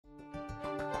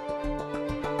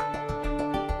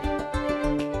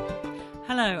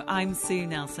Hello, I'm Sue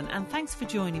Nelson, and thanks for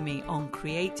joining me on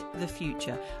Create the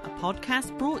Future, a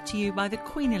podcast brought to you by the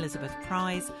Queen Elizabeth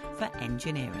Prize for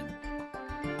Engineering.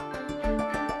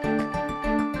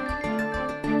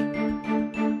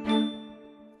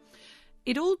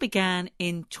 It all began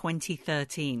in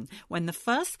 2013 when the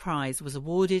first prize was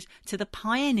awarded to the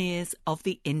pioneers of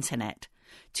the internet.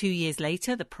 2 years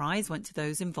later, the prize went to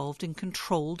those involved in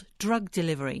controlled drug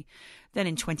delivery. Then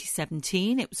in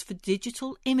 2017, it was for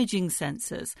digital imaging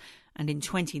sensors, and in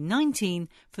 2019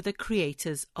 for the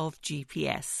creators of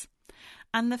GPS.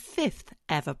 And the fifth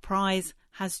ever prize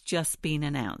has just been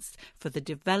announced for the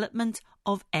development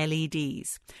of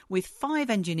LEDs, with 5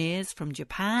 engineers from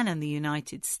Japan and the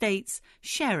United States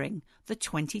sharing the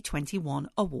 2021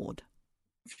 award.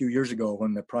 A few years ago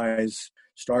when the prize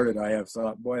started, I have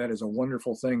thought, boy, that is a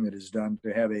wonderful thing that is done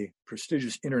to have a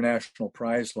prestigious international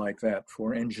prize like that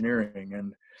for engineering,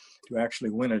 and to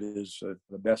actually win it is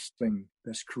the best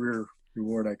career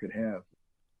reward I could have.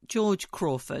 George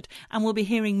Crawford, and we'll be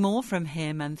hearing more from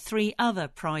him and 3 other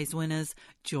prize winners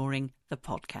during the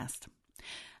podcast.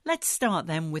 Let's start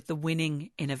then with the winning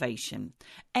innovation.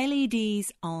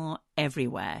 LEDs are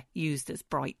everywhere, used as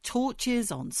bright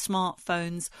torches on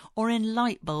smartphones or in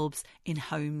light bulbs in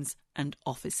homes and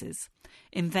offices.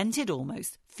 Invented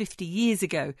almost 50 years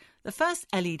ago, the first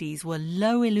LEDs were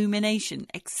low illumination,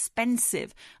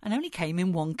 expensive, and only came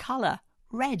in one colour,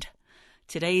 red.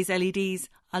 Today's LEDs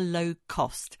are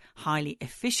low-cost, highly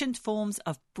efficient forms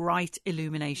of bright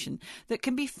illumination that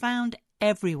can be found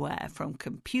everywhere, from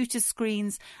computer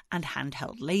screens and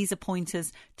handheld laser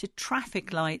pointers to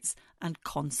traffic lights and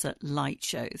concert light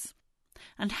shows.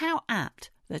 And how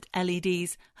apt that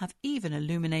LEDs have even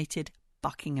illuminated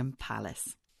Buckingham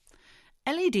Palace.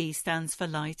 LED stands for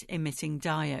light emitting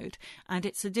diode, and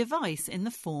it's a device in the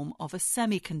form of a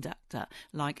semiconductor,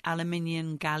 like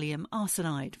aluminium gallium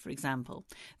arsenide, for example,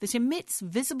 that emits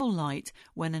visible light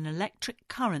when an electric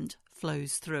current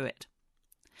flows through it.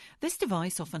 This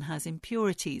device often has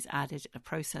impurities added in a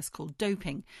process called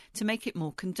doping to make it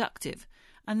more conductive,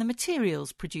 and the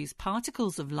materials produce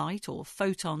particles of light or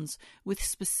photons with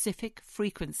specific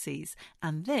frequencies,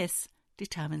 and this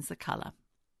determines the colour.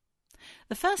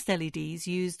 The first LEDs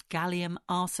used gallium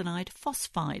arsenide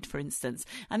phosphide, for instance,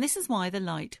 and this is why the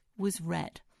light was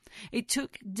red. It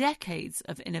took decades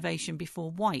of innovation before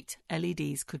white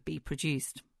LEDs could be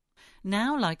produced.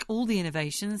 Now, like all the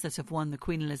innovations that have won the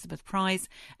Queen Elizabeth Prize,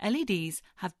 LEDs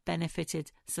have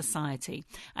benefited society,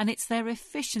 and it's their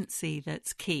efficiency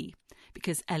that's key,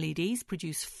 because LEDs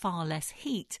produce far less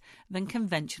heat than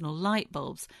conventional light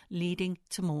bulbs, leading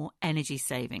to more energy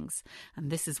savings.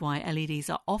 And this is why LEDs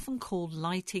are often called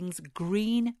lighting's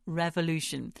green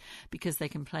revolution, because they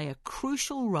can play a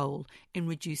crucial role in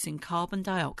reducing carbon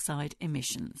dioxide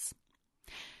emissions.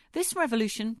 This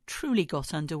revolution truly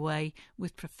got underway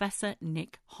with Professor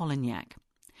Nick Holonyak.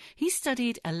 He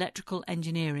studied electrical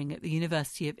engineering at the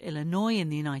University of Illinois in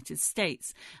the United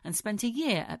States and spent a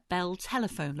year at Bell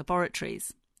Telephone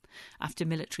Laboratories. After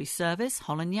military service,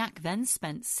 Holonyak then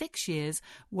spent 6 years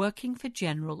working for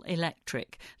General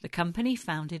Electric, the company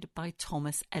founded by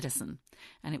Thomas Edison.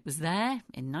 And it was there,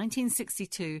 in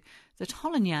 1962, that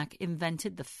Holonyak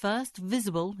invented the first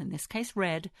visible, in this case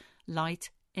red,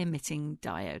 light emitting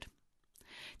diode.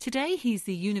 Today he's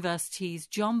the university's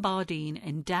John Bardeen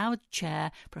Endowed Chair,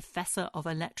 Professor of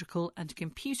Electrical and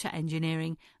Computer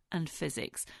Engineering and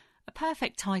Physics. A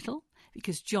perfect title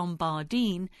because John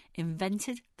Bardeen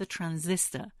invented the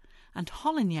transistor and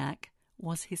Holonyak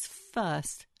was his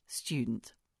first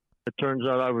student. It turns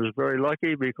out I was very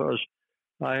lucky because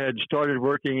I had started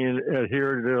working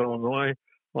here in Illinois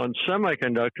on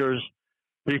semiconductors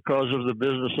because of the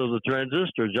business of the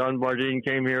transistor. John Bardeen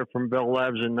came here from Bell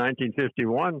Labs in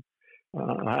 1951.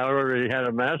 However, he had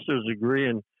a master's degree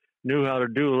and knew how to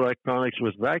do electronics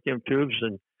with vacuum tubes.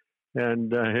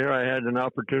 And here I had an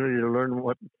opportunity to learn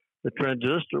what the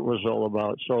transistor was all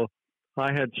about. So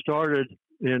I had started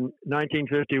in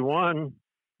 1951,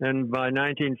 and by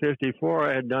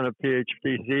 1954 I had done a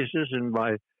PhD thesis, and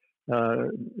by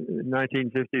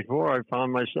 1954 I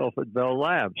found myself at Bell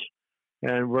Labs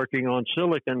and working on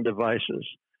silicon devices.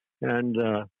 And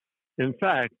in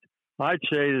fact, I'd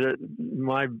say that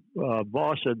my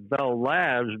boss at Bell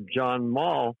Labs, John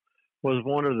Mall, was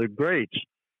one of the greats.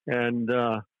 And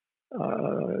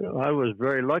I was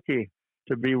very lucky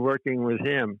to be working with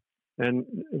him. And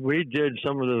we did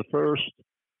some of the first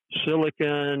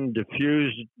silicon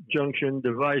diffused junction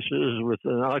devices with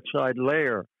an oxide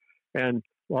layer. And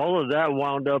all of that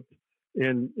wound up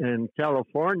in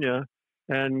California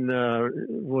and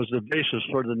was the basis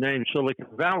for the name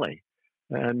Silicon Valley.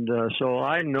 And so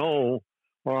I know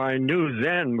or I knew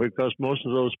then because most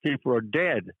of those people are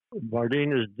dead.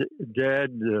 Bardeen is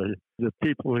dead. The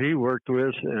people he worked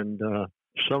with, and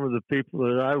some of the people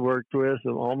that I worked with,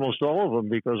 almost all of them,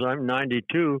 because I'm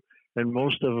 92, and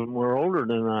most of them were older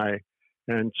than I.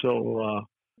 And so a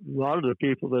lot of the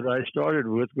people that I started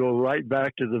with go right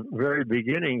back to the very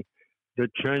beginning. The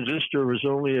transistor was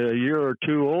only a year or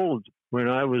two old when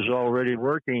I was already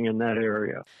working in that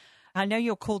area. I know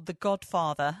you're called the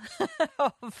godfather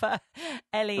of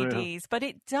LEDs, but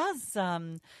it does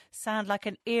sound like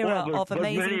an era of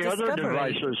amazing many discovery. Other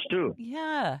devices too.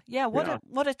 Yeah.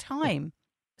 What a time.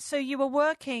 So you were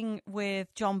working with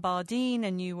John Bardeen,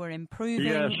 and you were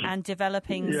improving and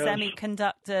developing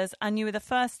semiconductors, and you were the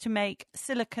first to make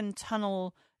silicon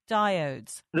tunnel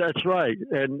diodes. That's right.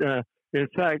 And in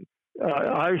fact,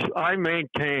 I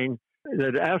maintain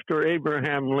that after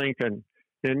Abraham Lincoln,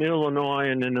 in Illinois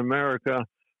and in America,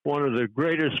 one of the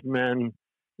greatest men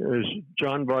is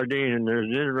John Bardeen, and there's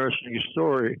an interesting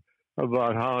story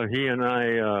about how he and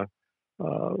I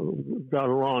got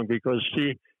along, because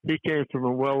he came from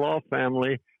a well-off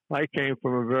family. I came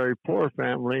from a very poor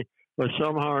family, but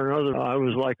somehow or another, I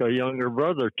was like a younger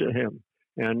brother to him.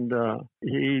 And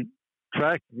he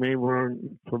tracked me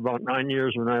for about 9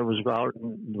 years when I was out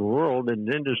in the world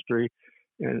in industry,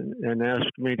 and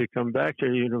asked me to come back to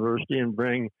the university and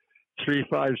bring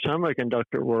 3.5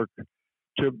 semiconductor work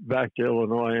back to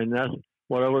Illinois. And that's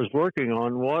what I was working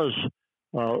on, was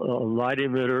light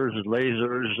emitters,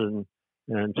 lasers,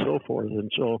 and so forth.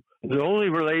 And so the only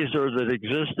laser that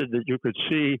existed that you could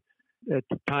see at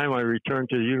the time I returned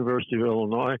to the University of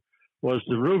Illinois was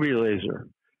the Ruby laser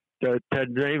that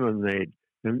Ted Damon made.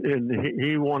 And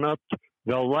he won up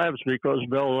Bell Labs because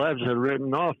Bell Labs had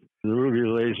written off the Ruby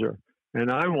laser. And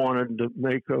I wanted to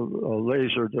make a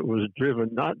laser that was driven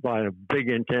not by a big,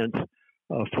 intense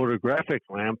photographic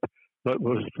lamp, but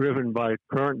was driven by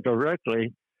current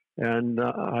directly. And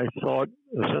I thought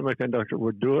a semiconductor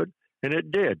would do it, and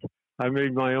it did. I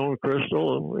made my own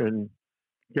crystal in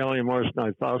gallium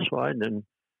arsenide phosphide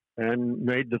and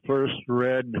made the first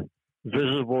red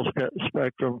visible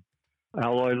spectrum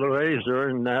alloy laser,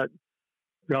 and that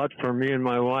got for me and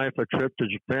my wife a trip to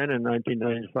Japan in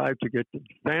 1995 to get the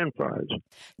QEPrize.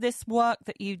 This work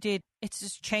that you did, it's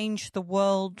just changed the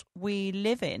world we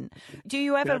live in. Do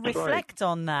you ever reflect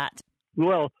on that?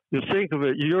 Well, you think of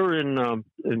it, you're in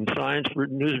science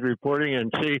news reporting,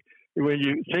 and see, when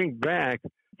you think back,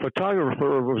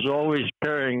 photographer was always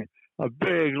carrying a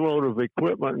big load of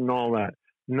equipment and all that.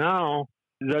 Now,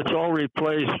 that's all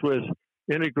replaced with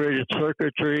integrated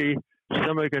circuitry,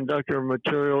 semiconductor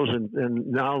materials, and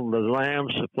now the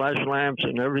lamps, the flash lamps,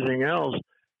 and everything else.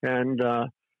 And I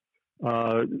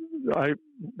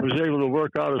was able to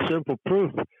work out a simple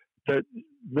proof that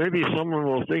maybe someone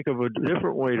will think of a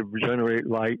different way to generate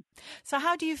light. So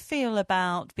how do you feel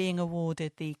about being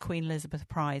awarded the Queen Elizabeth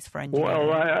Prize for Engineering?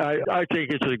 Well, I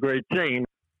think it's a great thing.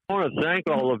 I want to thank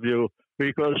all of you,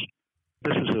 because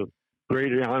this is a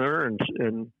great honor,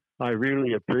 and I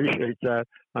really appreciate that.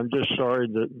 I'm just sorry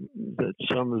that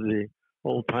some of the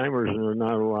old-timers are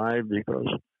not alive, because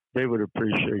they would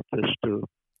appreciate this too.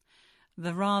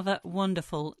 The rather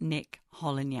wonderful Nick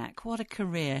Holonyak. What a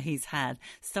career he's had,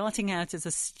 starting out as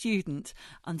a student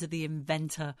under the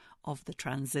inventor of the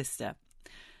transistor.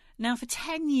 Now, for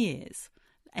 10 years,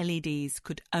 LEDs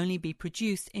could only be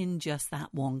produced in just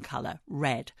that one colour,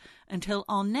 red, until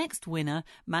our next winner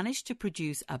managed to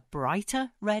produce a brighter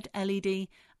red LED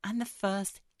and the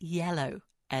first yellow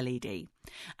LED.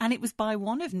 And it was by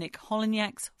one of Nick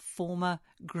Holonyak's former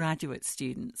graduate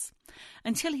students.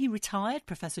 Until he retired,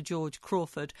 Professor George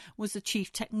Crawford was the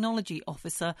Chief Technology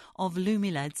Officer of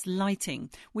Lumiled's lighting,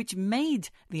 which made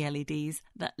the LEDs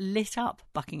that lit up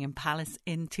Buckingham Palace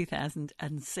in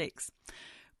 2006.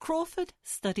 Crawford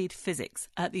studied physics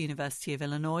at the University of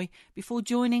Illinois before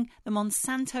joining the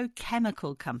Monsanto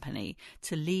Chemical Company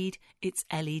to lead its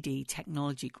LED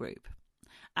technology group.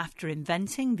 After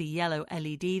inventing the yellow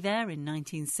LED there in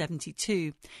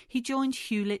 1972, he joined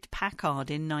Hewlett-Packard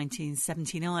in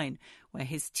 1979, where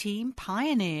his team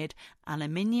pioneered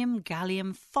aluminium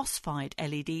gallium phosphide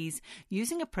LEDs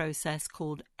using a process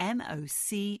called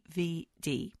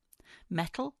MOCVD,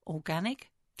 metal, organic,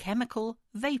 chemical,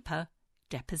 vapor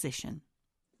deposition.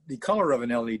 The color of an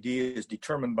LED is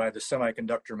determined by the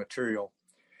semiconductor material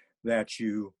that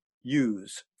you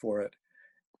use for it.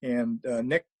 And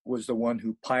Nick was the one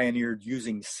who pioneered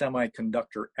using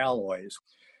semiconductor alloys.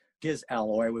 His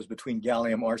alloy was between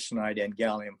gallium arsenide and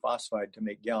gallium phosphide to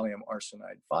make gallium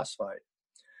arsenide phosphide.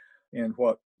 And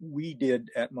what we did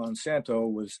at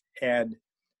Monsanto was add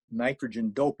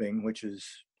nitrogen doping, which is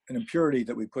an impurity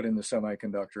that we put in the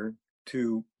semiconductor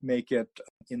to make it,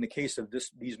 in the case of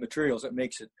these materials, it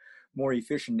makes it more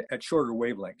efficient at shorter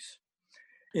wavelengths.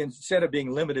 Instead of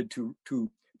being limited to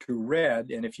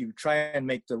red, and if you try and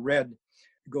make the red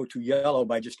go to yellow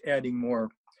by just adding more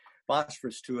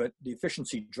phosphorus to it, the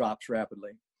efficiency drops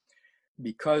rapidly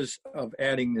because of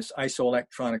adding this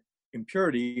isoelectronic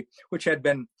impurity, which had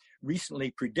been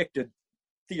recently predicted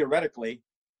theoretically,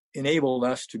 enabled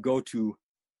us to go to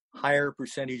higher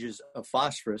percentages of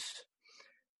phosphorus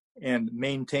and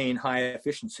maintain high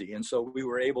efficiency. And so we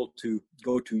were able to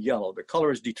go to yellow. The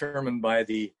color is determined by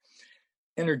the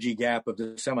energy gap of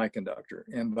the semiconductor.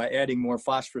 And by adding more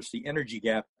phosphorus, the energy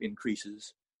gap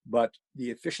increases, but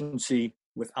the efficiency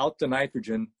without the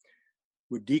nitrogen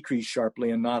would decrease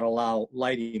sharply and not allow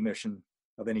light emission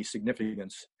of any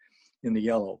significance in the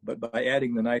yellow. But by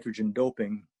adding the nitrogen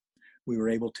doping, we were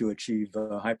able to achieve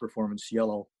high performance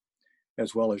yellow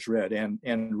as well as red and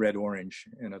red orange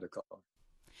and other colors.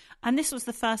 And this was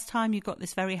the first time you got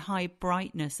this very high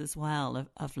brightness as well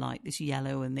of light, this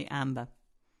yellow and the amber.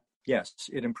 Yes,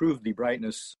 it improved the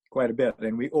brightness quite a bit.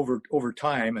 And we over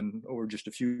time and over just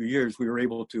a few years, we were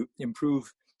able to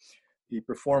improve the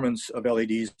performance of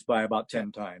LEDs by about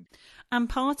 10 times. And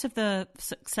part of the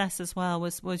success as well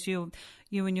was you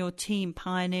and your team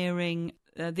pioneering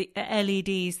the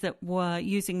LEDs that were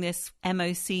using this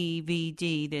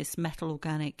MOCVD, this metal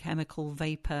organic chemical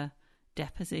vapor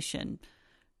deposition,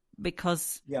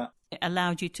 because it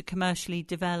allowed you to commercially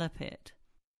develop it.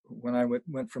 When I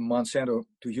went from Monsanto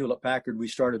to Hewlett-Packard, we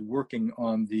started working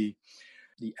on the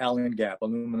AlInGaP,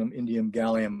 aluminum indium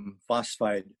gallium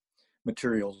phosphide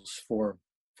materials for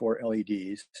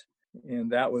LEDs.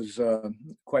 And that was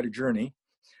quite a journey,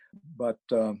 but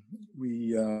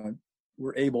we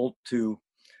were able to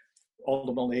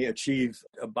ultimately achieve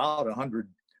about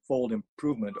 100-fold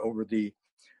improvement over the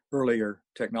earlier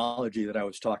technology that I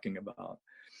was talking about.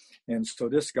 And so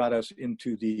this got us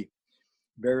into the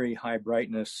very high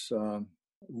brightness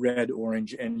red,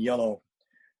 orange, and yellow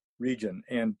region.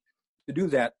 And to do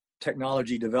that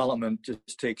technology development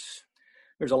just takes,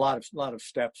 there's a lot of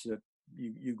steps that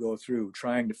you go through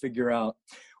trying to figure out.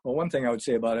 Well, one thing I would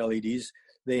say about LEDs,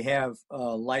 they have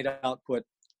light output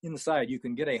inside. You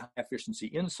can get a high efficiency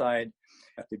inside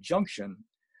at the junction,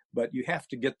 but you have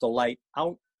to get the light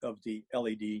out of the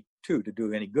LED too to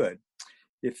do any good.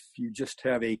 If you just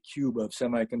have a cube of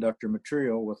semiconductor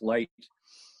material with light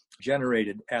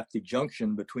generated at the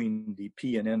junction between the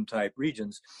P and N type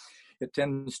regions, it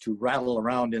tends to rattle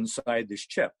around inside this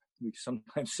chip. We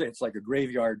sometimes say it's like a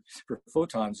graveyard for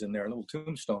photons in there, a little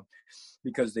tombstone,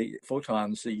 because the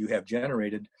photons that you have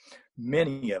generated,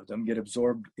 many of them get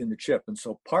absorbed in the chip. And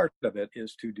so part of it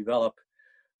is to develop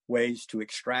ways to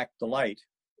extract the light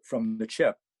from the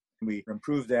chip. We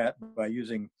improve that by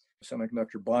using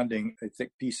semiconductor bonding, a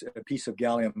piece of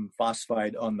gallium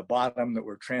phosphide on the bottom that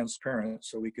were transparent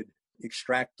so we could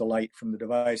extract the light from the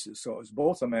devices. So it was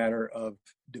both a matter of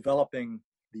developing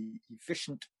the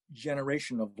efficient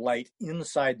generation of light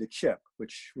inside the chip,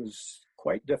 which was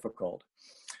quite difficult.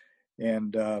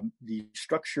 And the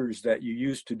structures that you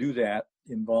use to do that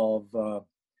involve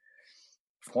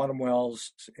quantum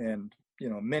wells and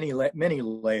many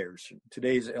layers.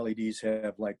 Today's LEDs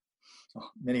have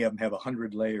many of them have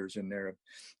 100 layers in there.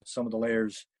 Some of the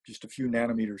layers just a few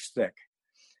nanometers thick.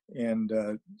 And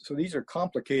so these are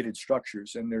complicated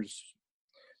structures, and there's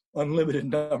unlimited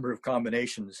number of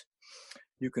combinations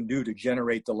you can do to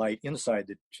generate the light inside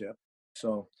the chip.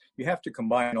 So you have to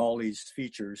combine all these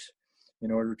features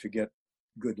in order to get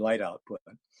good light output.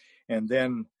 And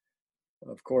then,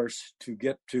 of course, to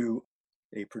get to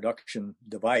a production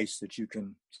device that you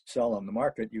can sell on the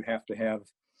market, you have to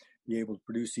be able to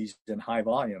produce these in high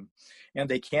volume, and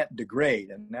they can't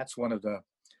degrade. And that's one of the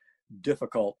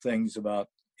difficult things about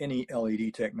any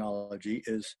LED technology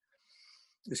is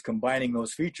combining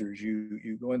those features.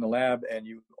 You go in the lab and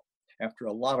after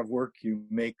a lot of work, you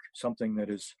make something that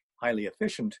is highly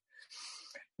efficient,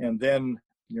 and then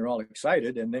you're all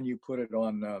excited, and then you put it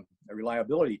on a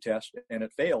reliability test and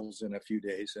it fails in a few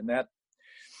days, and that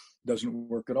doesn't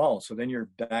work at all. So then you're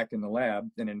back in the lab,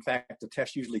 and in fact, the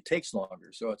test usually takes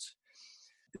longer. So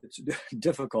it's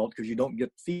difficult because you don't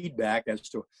get feedback as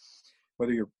to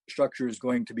whether your structure is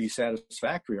going to be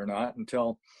satisfactory or not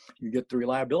until you get the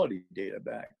reliability data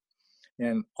back.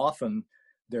 And often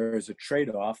there is a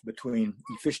trade-off between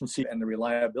efficiency and the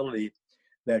reliability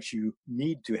that you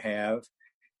need to have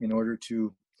in order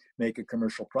to make a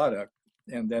commercial product.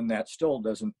 And then that still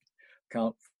doesn't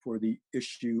count for the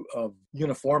issue of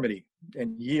uniformity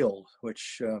and yield,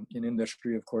 which in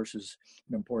industry, of course, is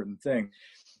an important thing.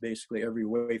 Basically, every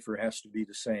wafer has to be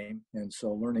the same. And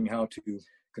so learning how to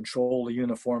control the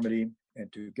uniformity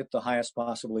and to get the highest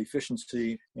possible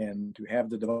efficiency and to have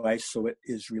the device so it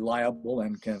is reliable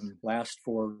and can last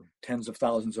for tens of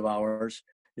thousands of hours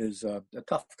is a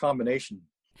tough combination.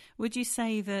 Would you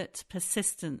say that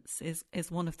persistence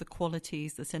is one of the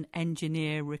qualities that an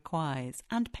engineer requires,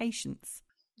 and patience?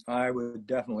 I would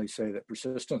definitely say that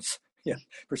persistence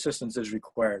is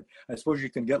required. I suppose you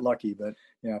can get lucky, but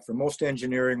yeah, for most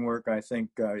engineering work, I think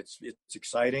it's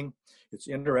exciting, it's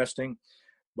interesting,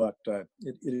 but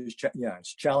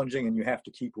it's challenging, and you have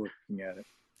to keep working at it.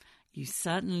 You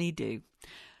certainly do.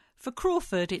 For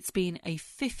Crawford, it's been a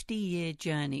 50-year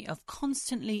journey of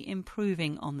constantly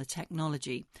improving on the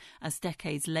technology. As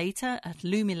decades later, at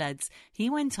Lumileds, he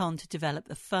went on to develop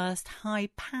the first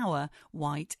high-power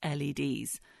white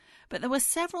LEDs. But there were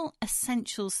several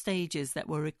essential stages that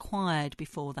were required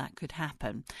before that could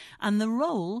happen, and the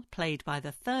role played by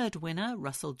the third winner,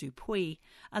 Russell Dupuis,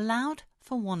 allowed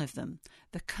for one of them,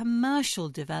 the commercial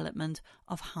development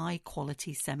of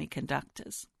high-quality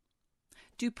semiconductors.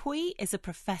 Dupuis is a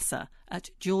professor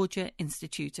at Georgia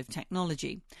Institute of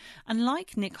Technology, and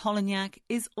like Nick Holonyak,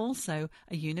 is also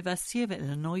a University of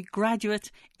Illinois graduate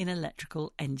in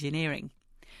electrical engineering.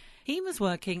 He was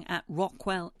working at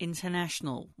Rockwell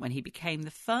International when he became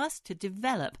the first to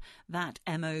develop that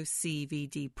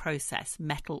MOCVD process,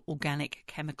 metal organic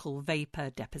chemical vapor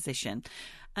deposition,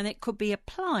 and it could be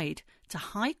applied to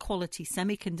high-quality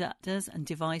semiconductors and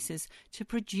devices to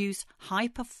produce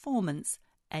high-performance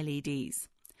LEDs.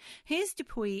 Here's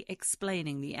Dupuis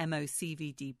explaining the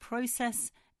MOCVD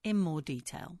process in more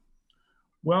detail.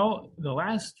 Well, the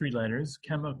last three letters,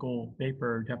 chemical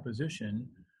vapor deposition,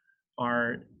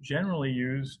 are generally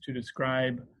used to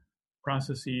describe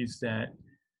processes that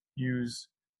use,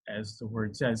 as the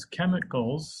word says,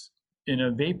 chemicals in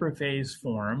a vapor phase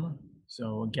form,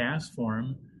 so a gas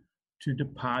form, to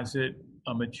deposit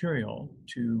a material,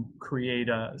 to create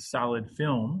a solid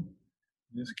film,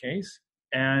 in this case.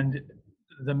 And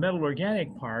the metal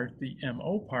organic part, the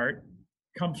MO part,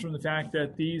 comes from the fact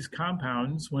that these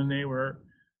compounds, when they were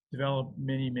developed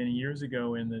many, many years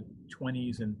ago in the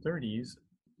 20s and 30s,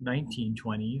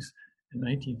 1920s and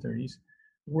 1930s,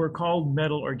 were called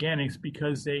metal organics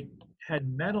because they had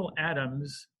metal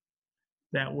atoms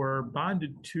that were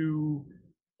bonded to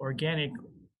organic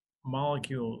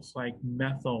molecules like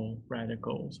methyl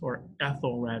radicals or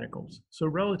ethyl radicals. So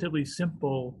relatively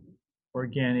simple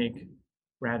organic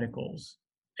radicals.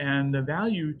 And the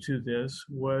value to this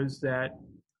was that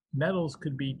metals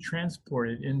could be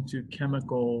transported into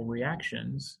chemical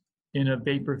reactions in a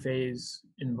vapor phase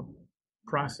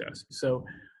process. So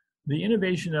the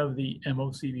innovation of the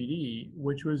MOCVD,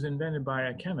 which was invented by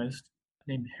a chemist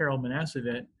named Harold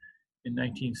Manassevit in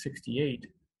 1968,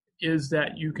 is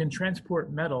that you can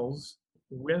transport metals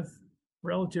with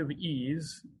relative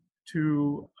ease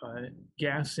to a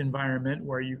gas environment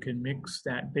where you can mix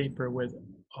that vapor with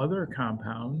other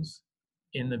compounds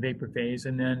in the vapor phase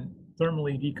and then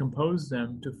thermally decompose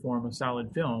them to form a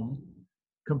solid film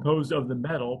composed of the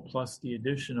metal plus the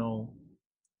additional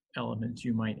elements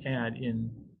you might add in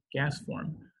gas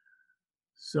form.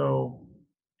 So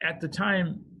at the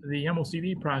time, the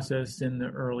MOCVD process in the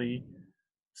early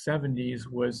 70s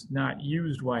was not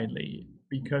used widely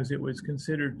because it was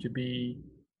considered to be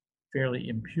fairly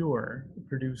impure,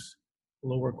 produce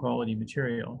lower quality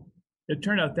material. It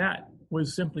turned out that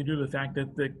was simply due to the fact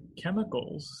that the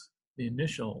chemicals, the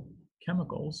initial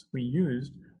chemicals we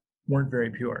used, weren't very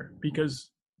pure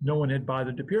because no one had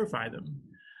bothered to purify them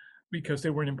because they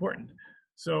weren't important.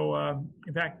 So,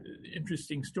 in fact,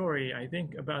 interesting story, I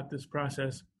think, about this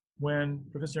process. When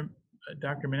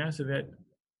Dr. Manassevit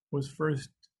was first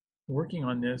working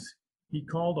on this, he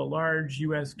called a large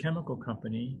U.S. chemical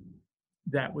company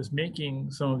that was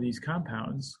making some of these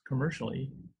compounds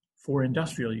commercially for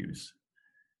industrial use.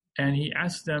 And he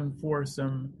asked them for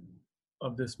some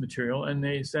of this material, and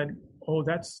they said, "Oh,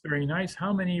 that's very nice.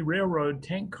 How many railroad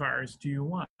tank cars do you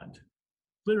want?"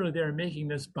 Literally, they're making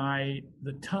this by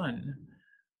the ton,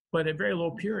 but at very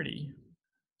low purity.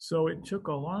 So it took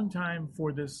a long time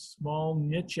for this small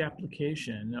niche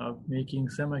application of making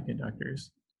semiconductors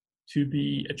to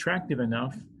be attractive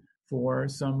enough for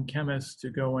some chemists to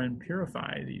go and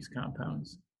purify these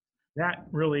compounds. That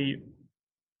really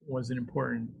was an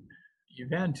important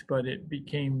event, but it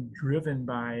became driven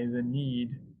by the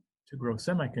need to grow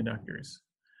semiconductors.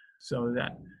 So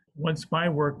that once my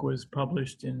work was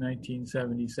published in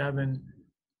 1977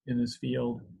 in this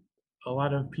field, a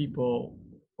lot of people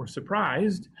were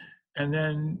surprised and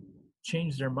then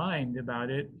changed their mind about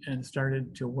it and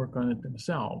started to work on it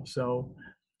themselves. So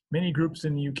many groups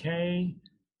in the UK,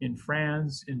 in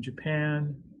France, in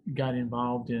Japan got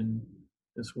involved in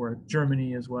this work,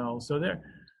 Germany as well. So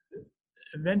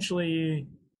eventually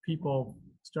people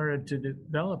started to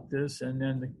develop this, and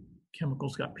then the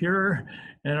chemicals got purer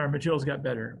and our materials got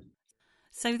better.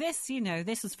 So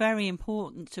this was very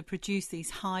important to produce these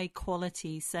high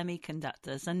quality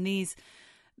semiconductors, and these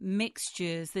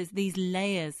mixtures, these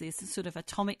layers, these sort of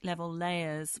atomic level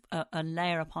layers, a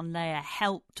layer upon layer,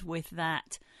 helped with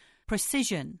that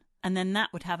precision, and then that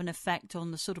would have an effect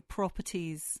on the sort of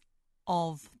properties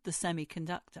of the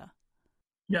semiconductor.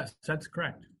 Yes, that's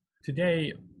correct.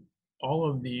 Today, all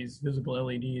of these visible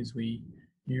LEDs we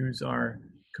use are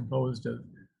composed of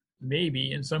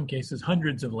maybe, in some cases,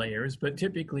 hundreds of layers, but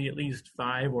typically at least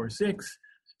 5 or 6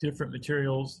 different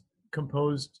materials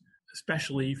composed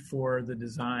especially for the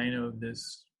design of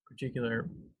this particular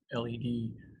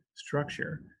LED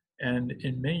structure. And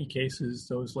in many cases,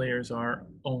 those layers are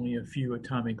only a few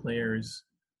atomic layers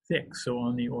thick, so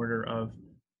on the order of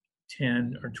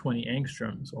 10 or 20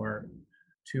 angstroms or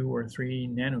 2 or 3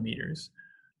 nanometers.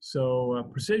 So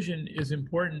precision is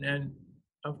important, and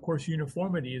of course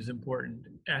uniformity is important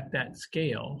at that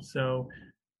scale. So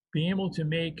being able to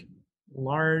make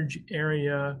large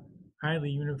area, highly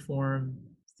uniform,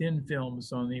 thin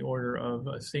films on the order of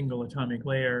a single atomic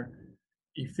layer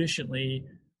efficiently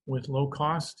with low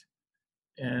cost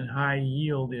and high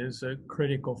yield is a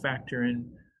critical factor in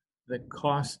the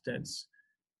cost that's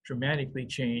dramatically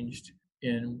changed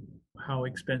in how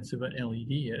expensive an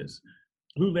LED is.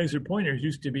 Blue laser pointers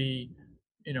used to be,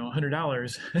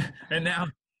 $100, and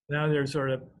now they're sort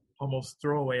of almost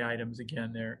throwaway items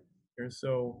again. They're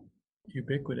so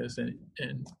ubiquitous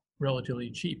and relatively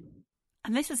cheap.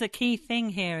 And this is a key thing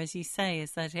here, as you say,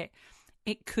 is that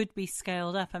it could be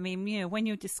scaled up. I mean, when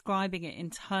you're describing it in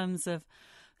terms of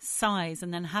size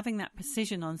and then having that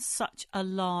precision on such a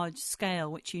large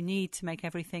scale, which you need to make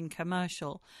everything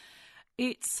commercial,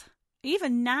 it's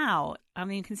even now, I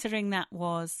mean, considering that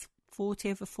was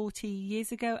over 40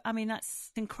 years ago, I mean,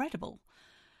 that's incredible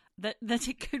that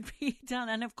it could be done.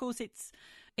 And of course,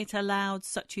 it allowed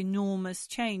such enormous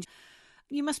change.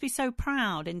 You must be so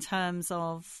proud in terms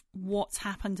of what's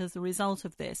happened as a result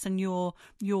of this and your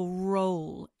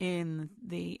role in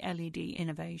the LED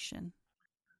innovation.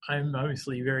 I'm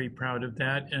obviously very proud of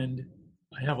that, and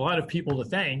I have a lot of people to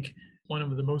thank. One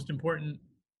of the most important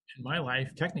in my life,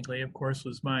 technically, of course,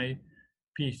 was my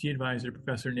PhD advisor,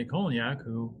 Professor Nick Holniak,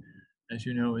 who, as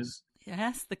you know, is...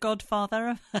 Yes, the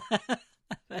godfather of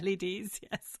LEDs,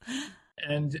 yes.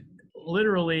 And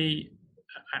literally,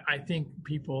 I think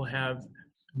people have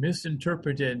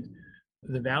misinterpreted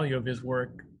the value of his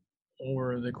work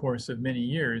over the course of many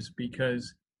years,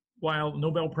 because while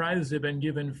Nobel Prizes have been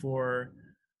given for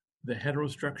the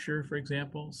heterostructure, for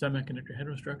example, semiconductor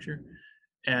heterostructure,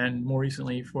 and more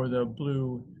recently for the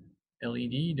blue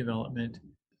LED development,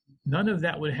 none of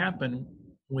that would happen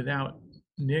without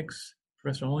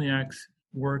Professor Holniak's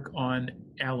work on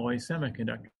alloy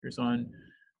semiconductors, on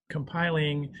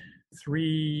compiling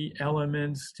 3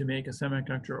 elements to make a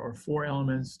semiconductor or 4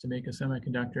 elements to make a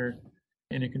semiconductor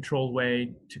in a controlled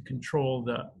way to control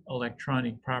the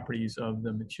electronic properties of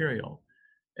the material.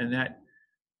 And that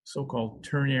so-called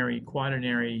ternary,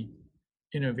 quaternary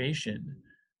innovation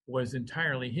was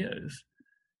entirely his.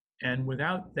 And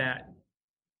without that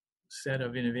set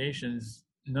of innovations,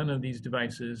 none of these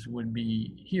devices would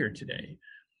be here today.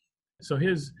 So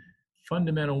his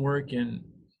fundamental work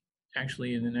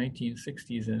actually in the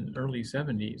 1960s and early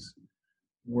 70s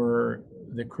were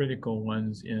the critical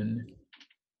ones in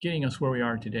getting us where we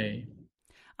are today.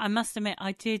 I must admit,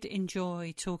 I did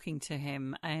enjoy talking to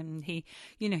him, and he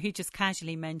just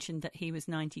casually mentioned that he was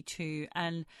 92,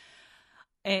 and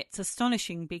it's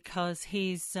astonishing because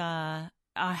he's, I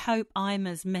hope I'm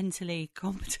as mentally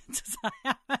competent as I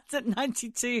am at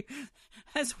 92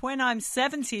 as when I'm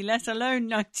 70, let alone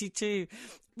 92.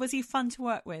 Was he fun to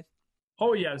work with?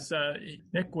 Oh, yes.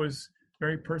 Nick was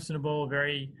very personable,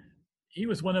 he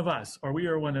was one of us, or we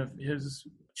were one of his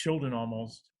children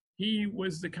almost. He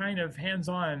was the kind of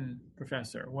hands-on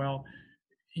professor. Well,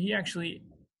 he actually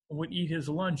would eat his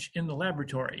lunch in the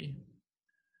laboratory.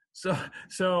 So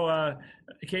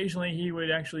occasionally he would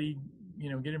actually,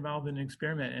 get involved in an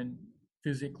experiment and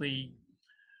physically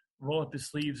roll up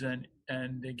his sleeves and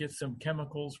get some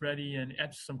chemicals ready and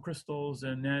etch some crystals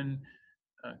and then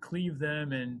cleave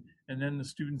them, and then the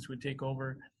students would take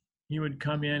over. He would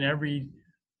come in every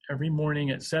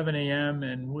morning at 7 a.m.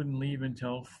 and wouldn't leave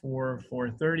until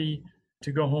 4:30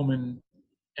 to go home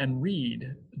and read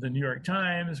the New York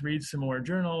Times, read some more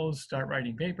journals, start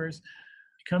writing papers.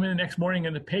 Come in the next morning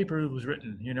and the paper was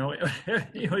written.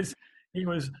 He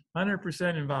was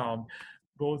 100% involved,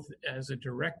 both as a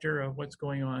director of what's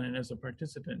going on and as a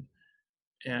participant.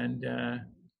 And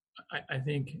I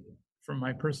think from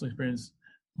my personal experience,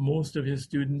 most of his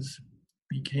students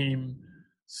became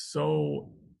so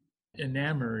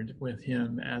enamored with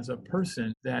him as a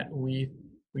person that we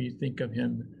think of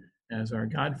him as our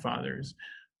godfathers,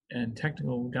 and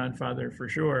technical godfather for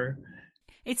sure.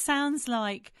 It sounds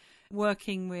like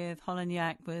working with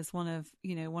Holonyak was one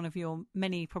of your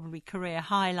many probably career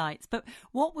highlights. But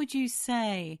what would you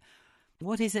say?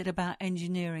 What is it about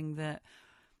engineering that,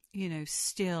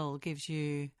 still gives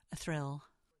you a thrill?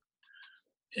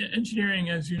 Engineering,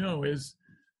 as you know, is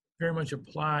very much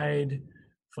applied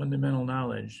fundamental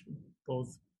knowledge,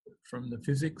 both from the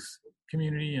physics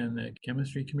community and the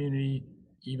chemistry community,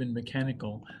 even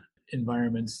mechanical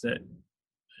environments that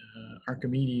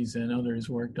Archimedes and others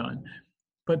worked on.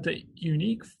 But the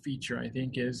unique feature, I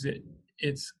think, is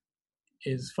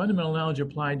is fundamental knowledge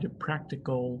applied to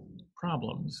practical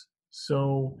problems.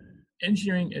 So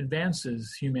engineering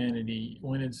advances humanity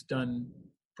when it's done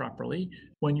properly.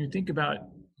 When you think about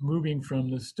moving from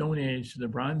the Stone Age to the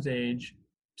Bronze Age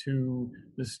to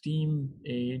the Steam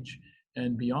Age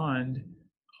and beyond,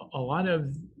 a lot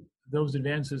of those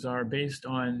advances are based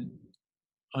on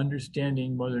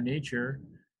understanding Mother Nature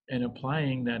and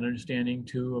applying that understanding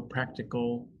to a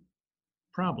practical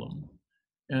problem.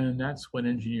 And that's what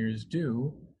engineers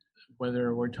do,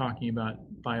 whether we're talking about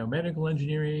biomedical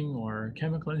engineering or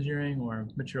chemical engineering or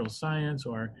material science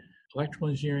or electrical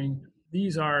engineering.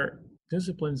 These are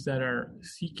disciplines that are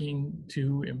seeking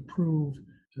to improve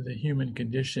the human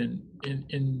condition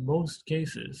in most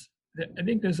cases. I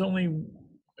think there's only,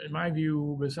 in my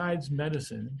view, besides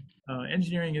medicine,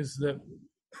 engineering is the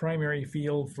primary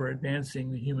field for advancing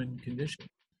the human condition.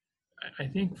 I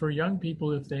think for young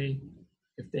people, if they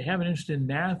have an interest in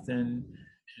math and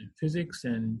physics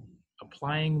and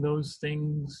applying those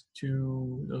things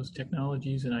to those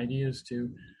technologies and ideas to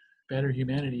better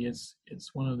humanity, it's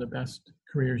one of the best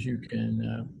careers you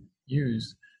can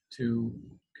use to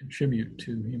contribute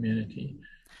to humanity.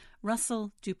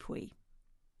 Russell Dupuy.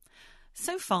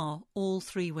 So far, all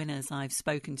three winners I've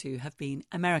spoken to have been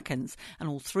Americans, and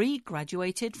all three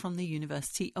graduated from the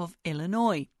University of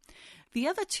Illinois. The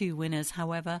other two winners,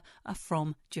 however, are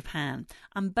from Japan,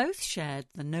 and both shared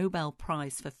the Nobel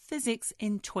Prize for Physics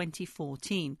in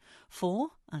 2014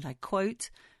 for, and I quote,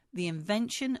 the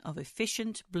invention of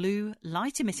efficient blue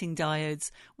light-emitting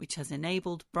diodes, which has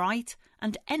enabled bright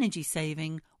and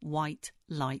energy-saving white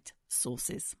light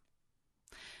sources.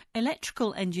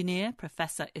 Electrical engineer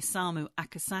Professor Isamu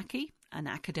Akasaki, an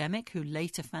academic who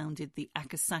later founded the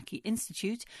Akasaki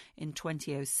Institute in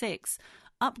 2006,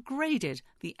 upgraded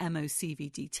the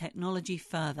MOCVD technology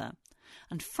further.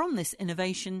 And from this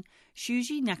innovation,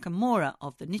 Shuji Nakamura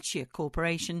of the Nichia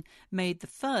Corporation made the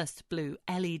first blue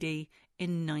LED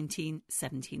in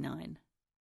 1979.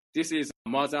 This is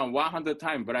more than 100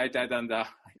 times brighter than the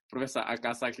Professor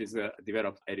Akasaki's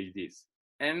developed LEDs.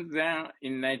 And then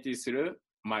in 93,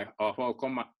 my whole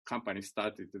company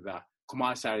started the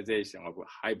commercialization of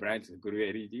high brightness blue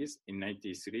LEDs in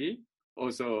 93.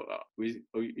 Also, we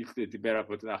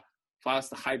developed the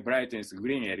first high brightness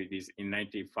green LEDs in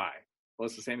 95.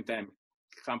 Also, same time,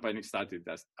 company started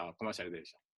the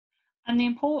commercialization. And the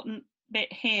important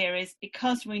bit here is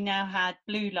because we now had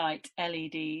blue light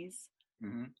LEDs,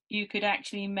 you could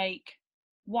actually make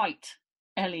white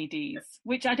LEDs,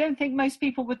 which I don't think most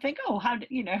people would think, oh, how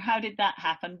did that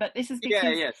happen? But this is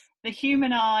because the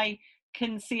human eye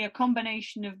can see a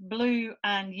combination of blue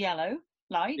and yellow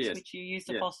light, which you use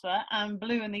the phosphor, and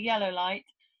blue and the yellow light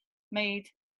made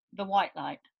the white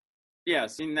light.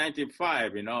 Yes, in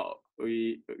 95,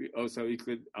 we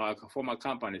could, our former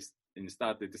companies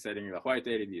started selling the white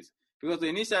LEDs. Because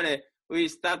initially, we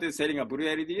started selling blue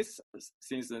LEDs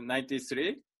since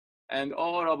 93, and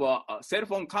all of our cell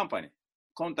phone company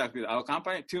contacted our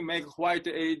company to make white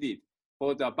LED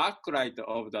for the backlight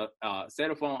of the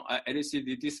cell phone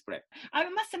LCD display. I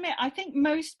must admit, I think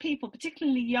most people,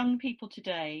 particularly young people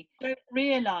today, don't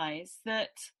realize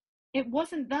that it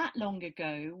wasn't that long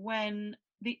ago when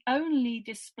the only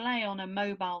display on a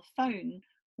mobile phone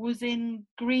was in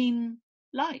green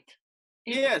light.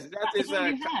 That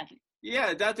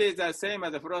is the same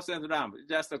as the fluorescent lamp,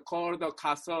 just a cold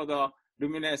cathode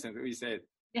luminescence, we said.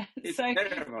 Yeah, it's so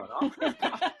terrible, no?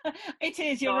 It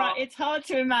is, you're right. It's hard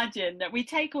to imagine that we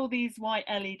take all these white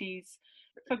LEDs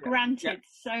for granted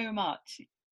so much.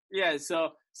 Yeah,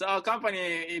 so our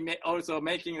company also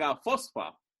making a phosphor.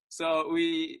 So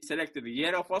we selected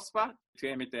yellow phosphor to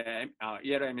emit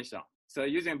yellow emission. So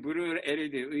using blue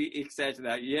LED, we excite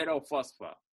the yellow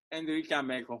phosphor. And we can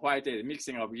make white LED,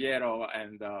 mixing of yellow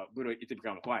and blue, it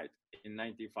becomes white in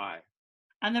 95.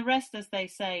 And the rest, as they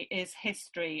say, is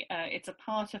history. It's a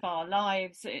part of our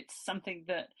lives. It's something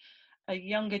that a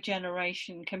younger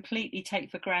generation completely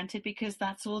take for granted because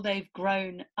that's all they've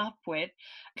grown up with.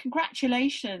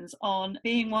 Congratulations on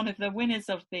being one of the winners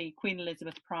of the Queen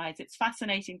Elizabeth Prize. It's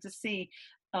fascinating to see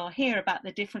or hear about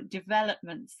the different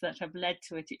developments that have led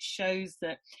to it. It shows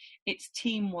that it's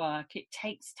teamwork, it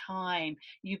takes time,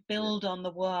 you build on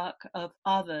the work of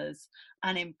others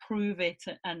and improve it,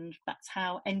 and that's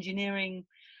how engineering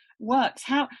works.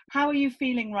 How are you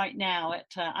feeling right now?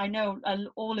 I know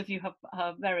all of you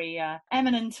are very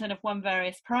eminent and have won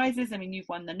various prizes. I mean, you've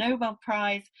won the Nobel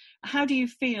Prize. How do you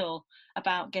feel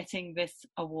about getting this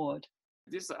award?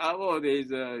 This award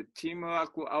is a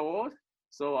teamwork award.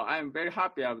 So I'm very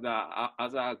happy of the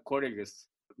other colleagues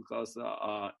because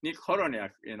Nick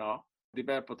Horoniak,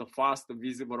 developed the first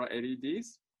visible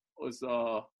LEDs.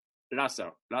 Also,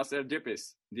 Russell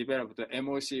Jeffers developed the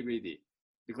MOCVD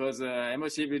because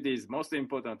MOCVD is most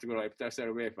important to grow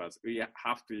epitaxial wafers. We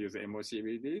have to use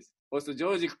MOCVDs. Also,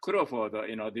 George Crawford,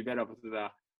 developed the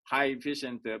high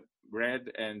efficient red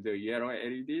and yellow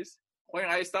LEDs. When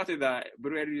I started the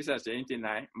Blue LED research in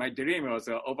 1989, my dream was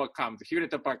to overcome the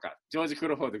Hewlett-Packard, George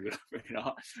Crawford group.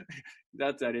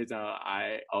 That's the reason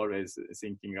I always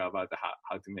thinking about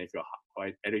how to make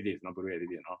white LEDs, not Blue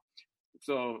LED.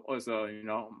 So also,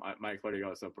 my colleague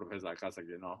also Professor Akasaki.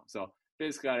 So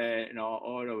basically,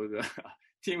 all of the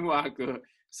teamwork.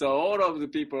 So all of the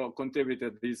people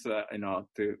contributed this,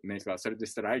 to make a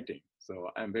certificate writing. So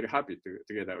I'm very happy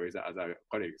together with other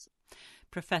colleagues.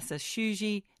 Professor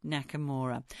Shuji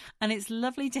Nakamura. And it's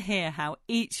lovely to hear how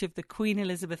each of the Queen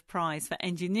Elizabeth Prize for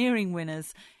Engineering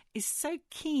winners is so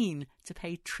keen to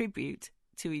pay tribute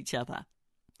to each other.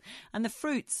 And the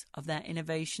fruits of their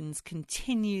innovations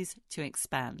continues to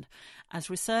expand as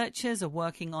researchers are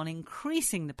working on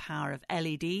increasing the power of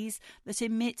LEDs that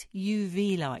emit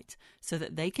UV light so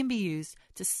that they can be used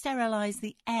to sterilise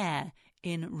the air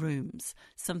in rooms,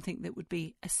 something that would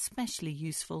be especially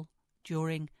useful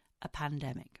during a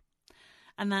pandemic.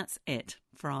 And that's it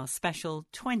for our special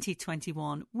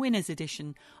 2021 Winners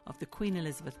Edition of the Queen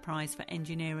Elizabeth Prize for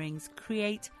Engineering's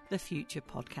Create the Future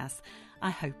podcast. I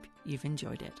hope you've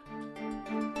enjoyed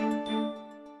it.